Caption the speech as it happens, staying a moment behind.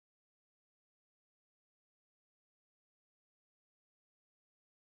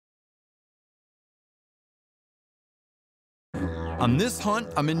On this hunt,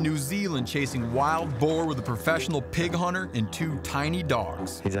 I'm in New Zealand chasing wild boar with a professional pig hunter and 2 tiny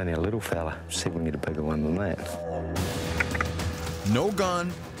dogs. He's only a little fella. See if we can get a bigger one than that. No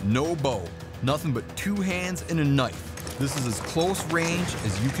gun, no bow, nothing but 2 hands and a knife. This is as close range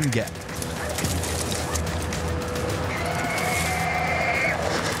as you can get.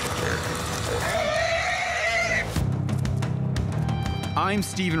 I'm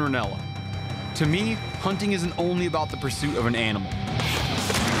Stephen Rinella. To me, hunting isn't only about the pursuit of an animal.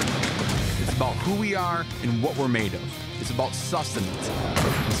 It's about who we are and what we're made of. It's about sustenance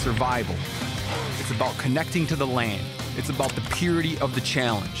and survival. It's about connecting to the land. It's about the purity of the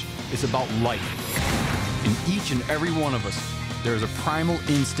challenge. It's about life. In each and every one of us, there is a primal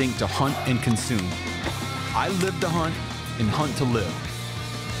instinct to hunt and consume. I live to hunt and hunt to live.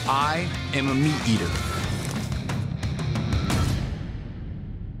 I am a meat eater.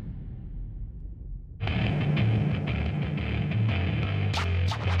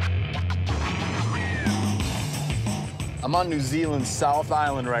 I'm on New Zealand's South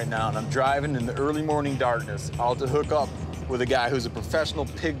Island right now, and I'm driving in the early morning darkness out to hook up with a guy who's a professional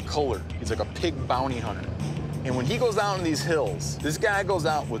pig culler. He's like a pig bounty hunter. And when he goes out in these hills, this guy goes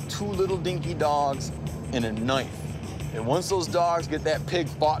out with 2 little dinky dogs and a knife. And once those dogs get that pig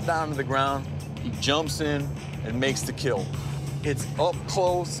fought down to the ground, he jumps in and makes the kill. It's up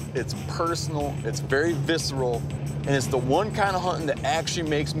close, it's personal, it's very visceral, and it's the one kind of hunting that actually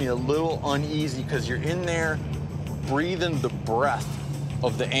makes me a little uneasy because you're in there breathing the breath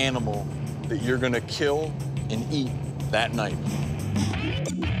of the animal that you're gonna kill and eat that night.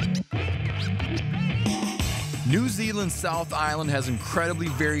 New Zealand's South Island has incredibly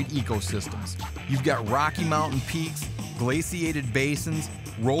varied ecosystems. You've got Rocky Mountain peaks, glaciated basins,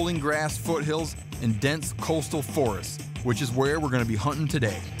 rolling grass foothills, and dense coastal forests, which is where we're gonna be hunting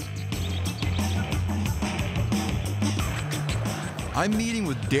today. I'm meeting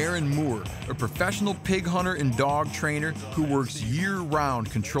with Darren Moore, a professional pig hunter and dog trainer who works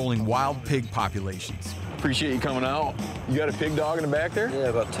year-round controlling wild pig populations. Appreciate you coming out. You got a pig dog in the back there? Yeah,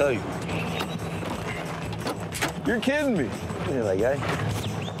 I've got 2. You're kidding me. There they go.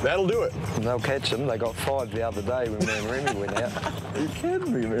 That'll do it. They'll catch them. They got 5 the other day when me and Remy went out. You're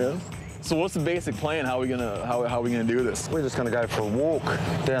kidding me, man. So what's the basic plan? How are we gonna do this? We're just gonna go for a walk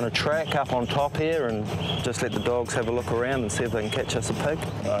down a track up on top here and just let the dogs have a look around and see if they can catch us a pig.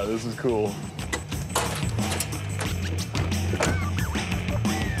 This is cool.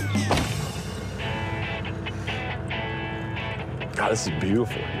 God, this is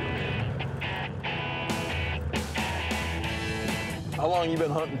beautiful. How long have you been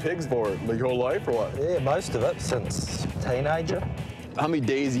hunting pigs for? Like your whole life or what? Yeah, most of it since teenager. How many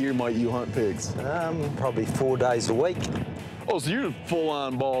days a year might you hunt pigs? Probably 4 days a week. Oh, so you're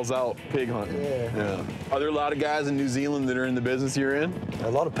full-on balls-out pig hunting? Yeah. Are there a lot of guys in New Zealand that are in the business you're in?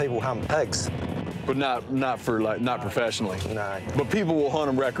 A lot of people hunt pigs. But not professionally? No. But people will hunt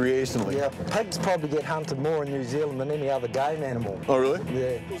them recreationally? Yeah, pigs probably get hunted more in New Zealand than any other game animal. Oh, really?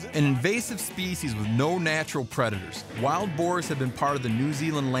 Yeah. An invasive species with no natural predators, wild boars have been part of the New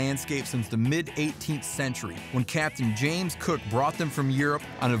Zealand landscape since the mid-18th century, when Captain James Cook brought them from Europe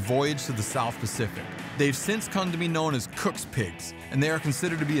on a voyage to the South Pacific. They've since come to be known as Cook's pigs, and they are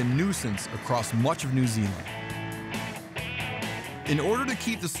considered to be a nuisance across much of New Zealand. In order to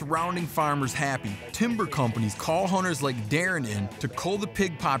keep the surrounding farmers happy, timber companies call hunters like Darren in to cull the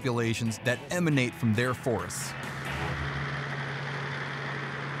pig populations that emanate from their forests.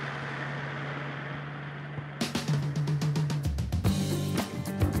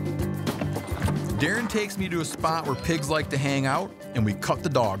 Darren takes me to a spot where pigs like to hang out, and we cut the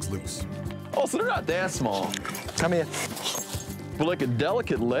dogs loose. Oh, so they're not that small. Come here. But like a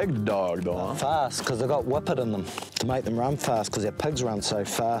delicate-legged dog, though, huh? Fast, because they got whippet in them to make them run fast, because their pigs run so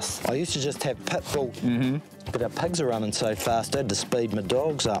fast. I used to just have pit bull, but our pigs are running so fast, I had to speed my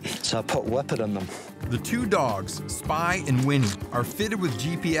dogs up, so I put whippet in them. The 2 dogs, Spy and Winnie, are fitted with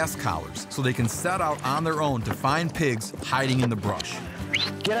GPS collars so they can set out on their own to find pigs hiding in the brush.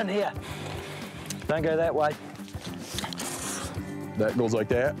 Get in here. Don't go that way. That goes like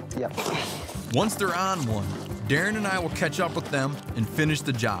that? Yep. Once they're on one, Darren and I will catch up with them and finish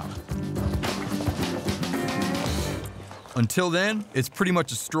the job. Until then, it's pretty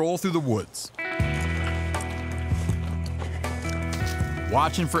much a stroll through the woods.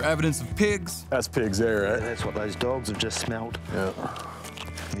 Watching for evidence of pigs. That's pigs there, right? Yeah, that's what those dogs have just smelled. Yeah.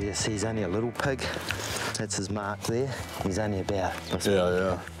 Yes, he's only a little pig. That's his mark there. He's only about this big.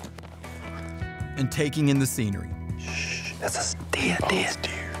 Yeah. And taking in the scenery. Shh, that's a deer, It's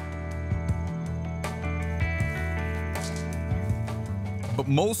deer. But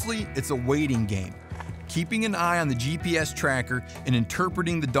mostly, it's a waiting game. keeping an eye on the GPS tracker and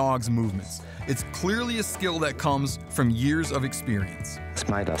interpreting the dog's movements. It's clearly a skill that comes from years of experience. It's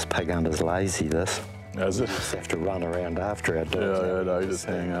made us pig hunters lazy, this. Has it? We just have to run around after our dogs. Yeah, no, you just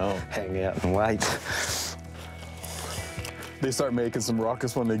hang out. Hang out and wait. They start making some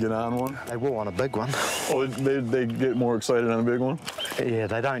ruckus when they get on one? They will on a big one. Oh, they get more excited on a big one? Yeah,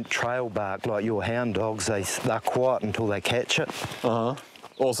 they don't trail bark like your hound dogs. They're quiet until they catch it. Uh-huh.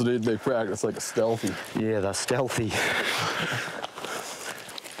 Also, they practice like a stealthy. Yeah, they're stealthy.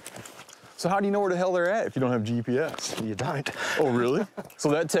 So how do you know where the hell they're at if you don't have GPS? You don't. Oh, really?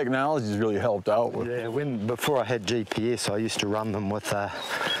 So that technology's really helped out with. Yeah, before I had GPS, I used to run them with the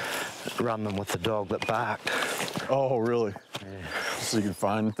dog that barked. Oh, really? Yeah. So you can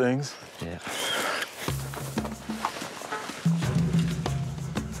find things? Yeah.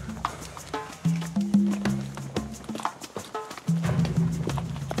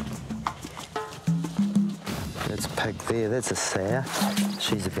 That's a pig there, that's a sow.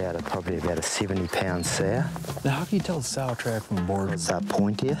 She's probably about a 70-pound sow. Now, how can you tell a sow track from a boar? It's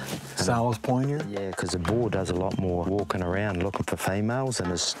pointier. Sow's pointier? Yeah, because the boar does a lot more walking around looking for females, and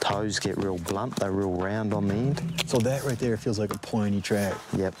his toes get real blunt. They're real round on the end. So that right there feels like a pointy track.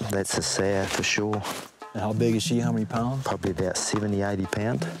 Yep, that's a sow for sure. And how big is she? How many pounds? Probably about 70, 80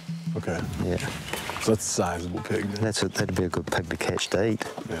 pound. Okay. Yeah. So that's a sizable pig. Then. That'd be a good pig to catch to eat.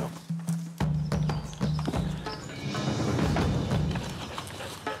 Yeah.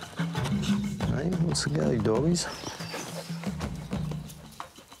 Hey, what's the go, doggies?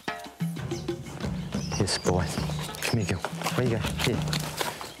 Yes, boy. Come here, girl. Where you go? Here.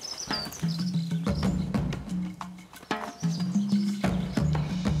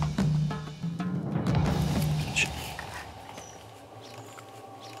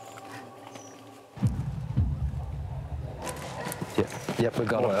 Yep, we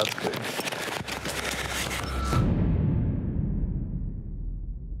got Oh, it. that's big.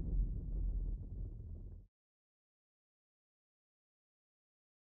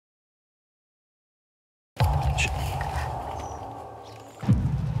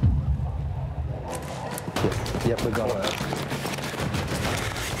 Yep, we got it.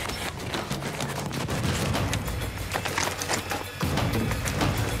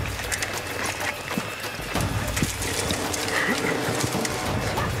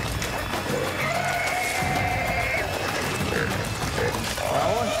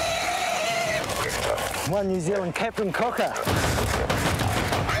 One New Zealand Captain Cocker.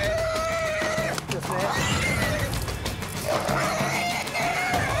 Just there.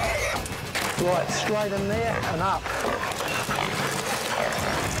 Right, straight in there and up.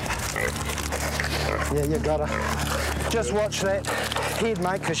 Yeah, you got her. Just watch that head,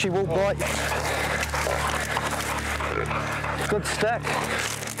 mate, because she will bite. Good stick.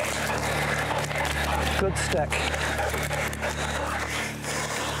 Good stick.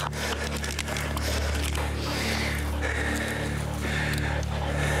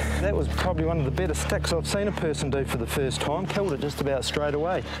 That was probably one of the better sticks I've seen a person do for the first time. Killed it just about straight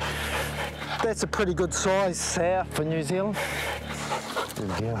away. That's a pretty good size sow for New Zealand.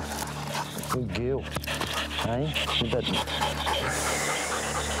 Good girl. Good girl. Hey?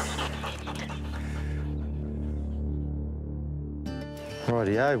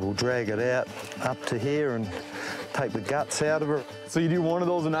 Rightio, we'll drag it out up to here and take the guts out of her. So you do one of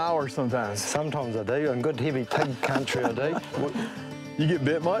those an hour sometimes? Sometimes I do. In good heavy pig country I do. You get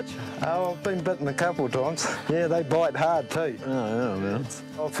bit much? Oh, I've been bitten a couple of times. Yeah, they bite hard too. Oh, yeah, man.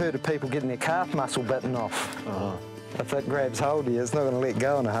 I've heard of people getting their calf muscle bitten off. Uh-huh. If that grabs hold of you, it's not going to let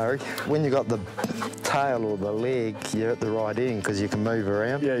go in a hurry. When you got the tail or the leg, you're at the right end because you can move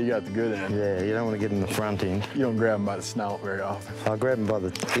around. Yeah, you got the good end. Yeah, you don't want to get in the front end. You don't grab them by the snout very often. I'll grab them by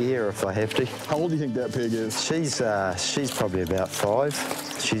the ear if I have to. How old do you think that pig is? She's probably about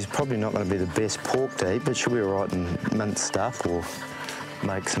 5. She's probably not going to be the best pork to eat, but she'll be all right in minced stuff or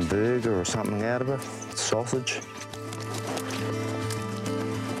make some burger or something out of her, sausage.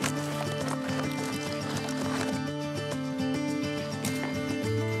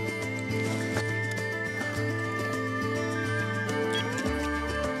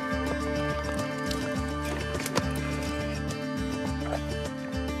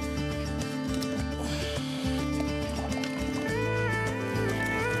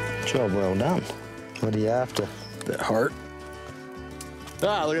 Job well done. What are you after? That heart.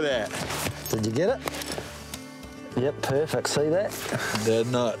 Ah, look at that. Did you get it? Yep, perfect. See that? Dead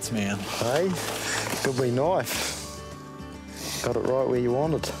nuts, man. Hey, good wee knife. Got it right where you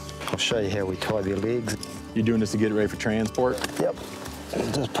wanted. I'll show you how we tie their legs. You doing this to get it ready for transport? Yep.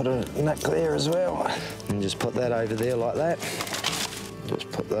 And just put a nick there as well. And just put that over there like that.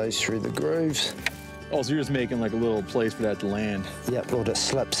 Just put those through the grooves. Oh, so you're just making like a little place for that to land. Yep, well, it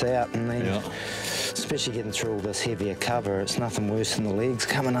slips out, and then, Yeah. especially getting through all this heavier cover, it's nothing worse than the legs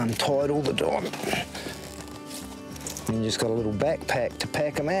coming untied all the time. And you just got a little backpack to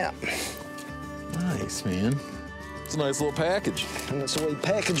pack them out. Nice, man. It's a nice little package. And it's a wee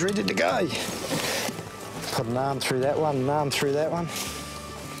package ready to go. Put an arm through that one, an arm through that one.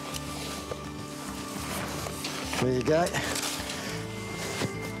 There you go.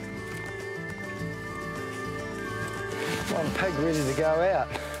 One pig ready to go out.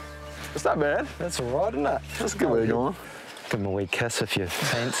 It's not bad. That's all right, isn't it? That's a good way of going. Give him a wee kiss if you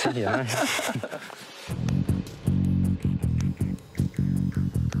fancy, you know.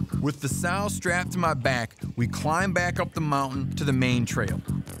 With the sow strapped to my back, we climb back up the mountain to the main trail.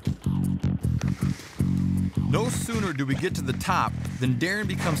 No sooner do we get to the top than Darren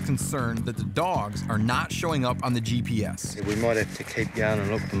becomes concerned that the dogs are not showing up on the GPS. We might have to keep going and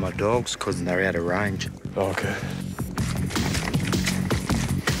look for my dogs because they're out of range. Okay.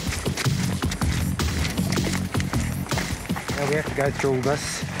 Now we have to go through all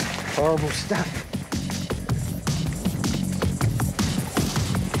this horrible stuff.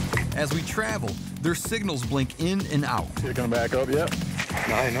 As we travel, their signals blink in and out. You're gonna back up yet?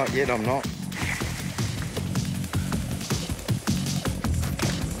 No, not yet, I'm not.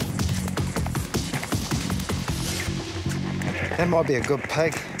 That might be a good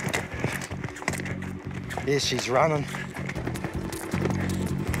pig. Yeah, she's running.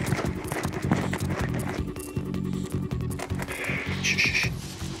 Shh.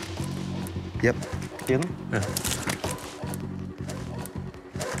 Yep. Get him? Yeah.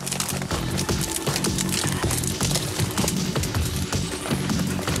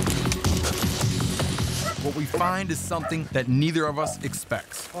 What we find is something that neither of us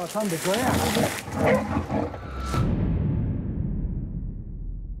expects. Oh, it's underground.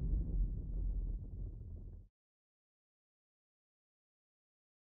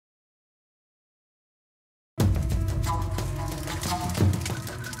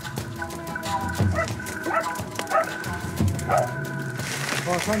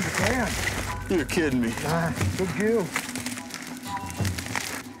 Oh, it's underground. You're kidding me. Nah, good girl.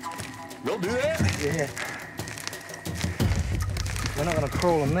 They'll do that? Yeah. We're not gonna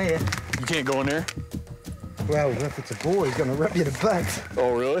crawl in there. You can't go in there? Well, if it's a boar, he's gonna rip you to bits.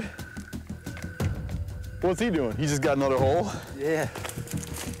 Oh, really? What's he doing? He just got another hole? Yeah.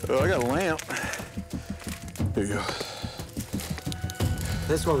 Oh, I got a lamp. Here you go.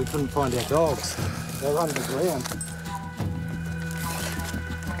 That's why we couldn't find our dogs. They're underground.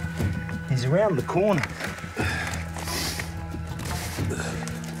 He's around the corner.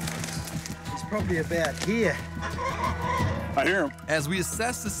 He's probably about here. I hear him. As we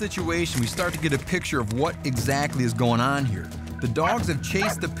assess the situation, we start to get a picture of what exactly is going on here. The dogs have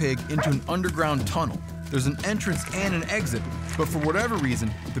chased the pig into an underground tunnel. There's an entrance and an exit, but for whatever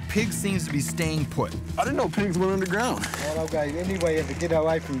reason, the pig seems to be staying put. I didn't know pigs went underground. Well, I'll go any way to get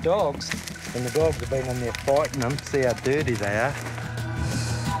away from dogs. And the dogs have been in there fighting them. See how dirty they are.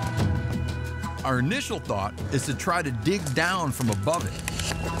 Our initial thought is to try to dig down from above it.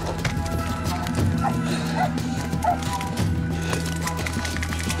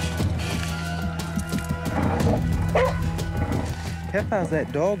 How far's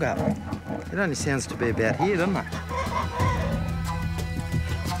that dog up? It only sounds to be about here, doesn't it?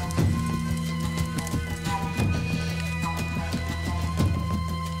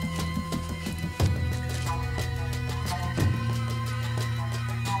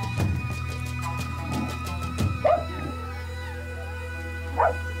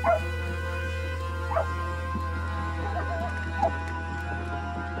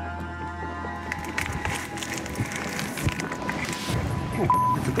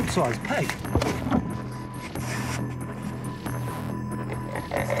 It's a good-sized pig.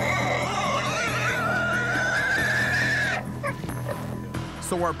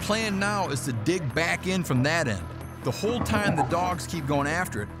 So our plan now is to dig back in from that end. The whole time the dogs keep going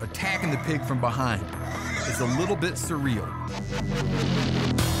after it, attacking the pig from behind. It's a little bit surreal.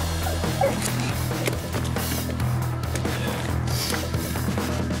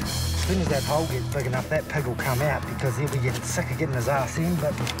 As soon as that hole gets big enough, that pig will come out because he'll be getting sick of getting his ass in,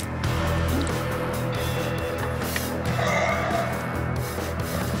 but...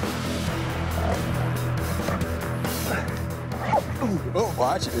 Oh,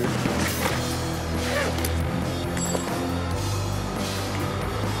 watch it, dude.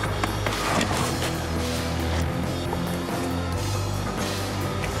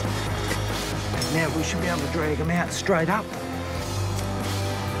 Now we should be able to drag him out straight up.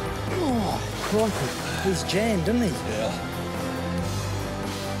 Oh, crikey. He's jammed, isn't he? Yeah.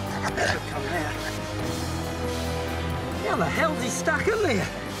 He'll come out. How the hell's he stuck in there?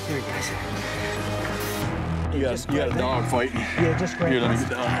 There he goes. You got a dog fighting. Yeah, just grab Here, let me get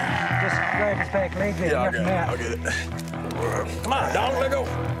down. Just grab his back leg there. Yeah, I'll get it. Come on, dog, let go.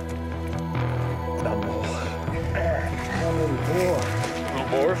 Little boar. Little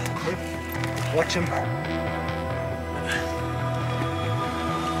boar. Watch him.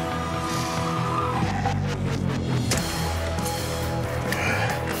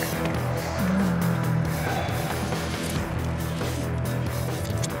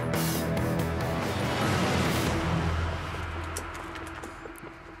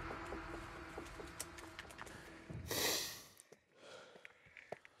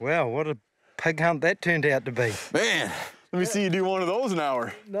 Wow, what a pig hunt that turned out to be. Man, let me see you do one of those an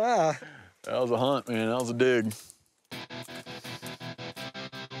hour. Nah. That was a hunt, man. That was a dig.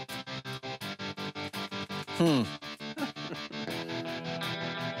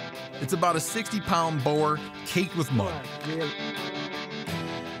 It's about a 60-pound boar caked with mud.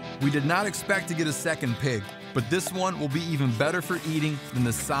 We did not expect to get a second pig, but this one will be even better for eating than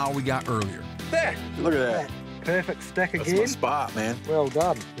the sow we got earlier. There, look at that. Perfect stack That's again. my spot, man. Well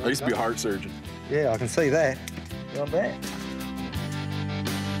done. I used to be a heart surgeon. Yeah, I can see that. Not bad.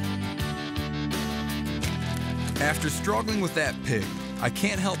 After struggling with that pig, I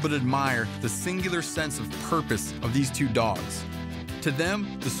can't help but admire the singular sense of purpose of these two dogs. To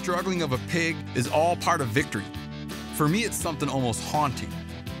them, the struggling of a pig is all part of victory. For me, it's something almost haunting.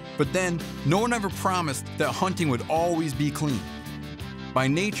 But then, no one ever promised that hunting would always be clean. By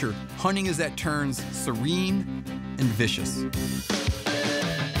nature, hunting is at turns serene and vicious.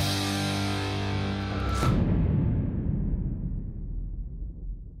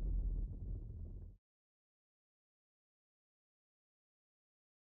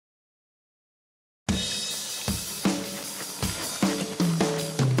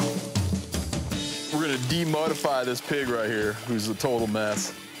 We're gonna demodify this pig right here, who's a total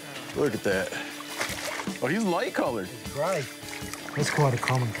mess. Look at that. Oh, he's light colored. Grey. That's quite a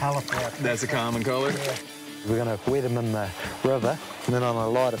common colour for it. That's a common color? Yeah. We're going to wet him in the river and then on a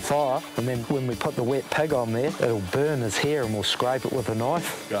lighter fire, and then when we put the wet pig on there, it'll burn his hair and we'll scrape it with a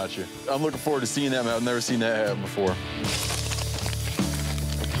knife. Gotcha. I'm looking forward to seeing that. I've never seen that happen before.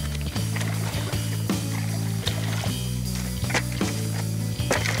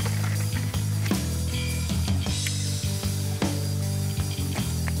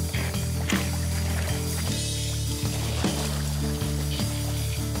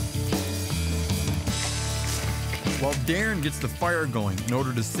 While Darren gets the fire going in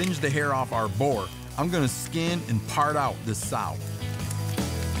order to singe the hair off our boar, I'm gonna skin and part out this sow.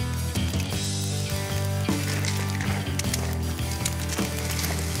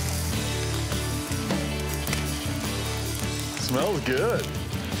 Smells good.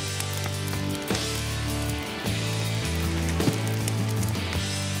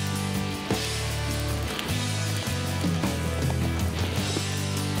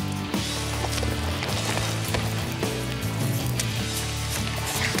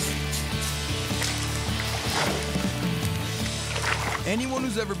 Anyone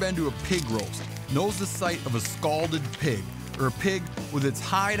who's ever been to a pig roast knows the sight of a scalded pig, or a pig with its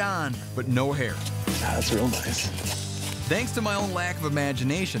hide on but no hair. That's real nice. Thanks to my own lack of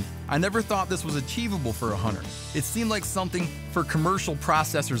imagination, I never thought this was achievable for a hunter. It seemed like something for commercial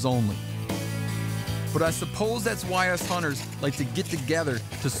processors only. But I suppose that's why us hunters like to get together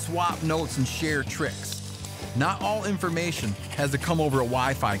to swap notes and share tricks. Not all information has to come over a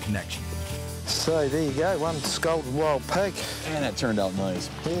Wi-Fi connection. So there you go, one scalded wild pig. And that turned out nice.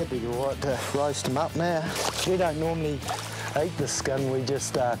 Yeah, be all right to roast them up now. We don't normally eat the skin, we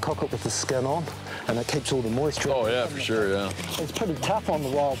just cook it with the skin on, and it keeps all the moisture. Oh yeah, for sure, yeah. It's pretty tough on the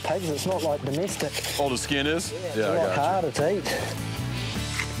wild pigs, it's not like domestic. Oh, the skin is? It's a lot harder to eat.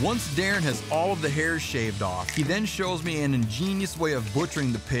 Once Darren has all of the hairs shaved off, he then shows me an ingenious way of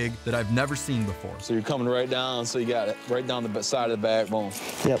butchering the pig that I've never seen before. So you're coming right down, so you got it right down the side of the backbone.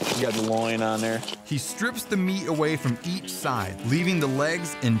 Yep. You got the loin on there. He strips the meat away from each side, leaving the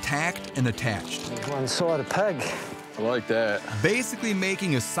legs intact and attached. One side of pig. I like that. Basically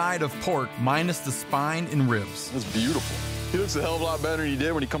making a side of pork minus the spine and ribs. That's beautiful. He looks a hell of a lot better than he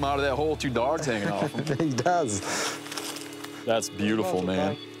did when he come out of that hole, two dogs hanging off him. He does. That's beautiful,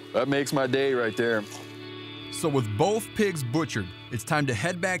 man. That makes my day right there. So with both pigs butchered, it's time to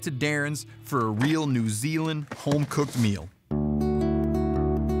head back to Darren's for a real New Zealand home-cooked meal.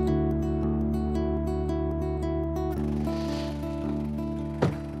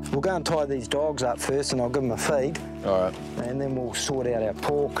 We'll go and tie these dogs up first and I'll give them a feed. All right. And then we'll sort out our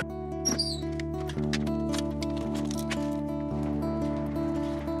pork.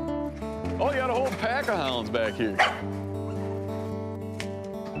 Oh, you got a whole pack of hounds back here.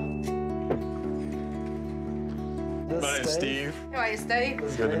 My name's Steve. How are you, Steve?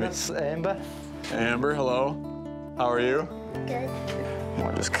 Good to meet That's Amber. Amber, hello. How are you? Good.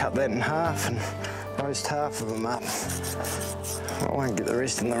 Might just cut that in half and roast half of them up. I won't get the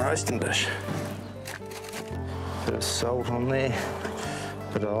rest in the roasting dish. Bit of salt on there,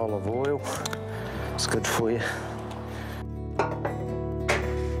 bit of olive oil. It's good for you.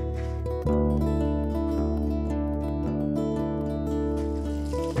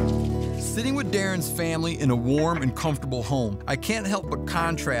 Sitting with Darren's family in a warm and comfortable home, I can't help but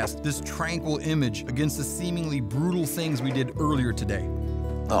contrast this tranquil image against the seemingly brutal things we did earlier today.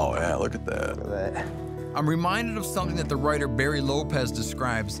 Oh yeah, look at that. Look at that. I'm reminded of something that the writer Barry Lopez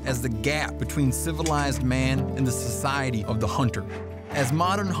describes as the gap between civilized man and the society of the hunter. As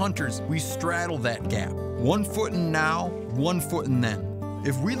modern hunters, we straddle that gap. 1 foot in now, 1 foot in then.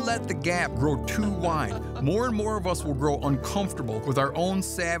 If we let the gap grow too wide, more and more of us will grow uncomfortable with our own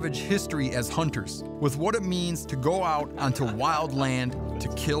savage history as hunters, with what it means to go out onto wild land to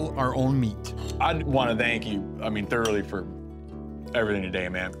kill our own meat. I want to thank you, thoroughly for everything today,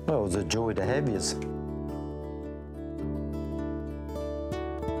 man. Well, it was a joy to have you.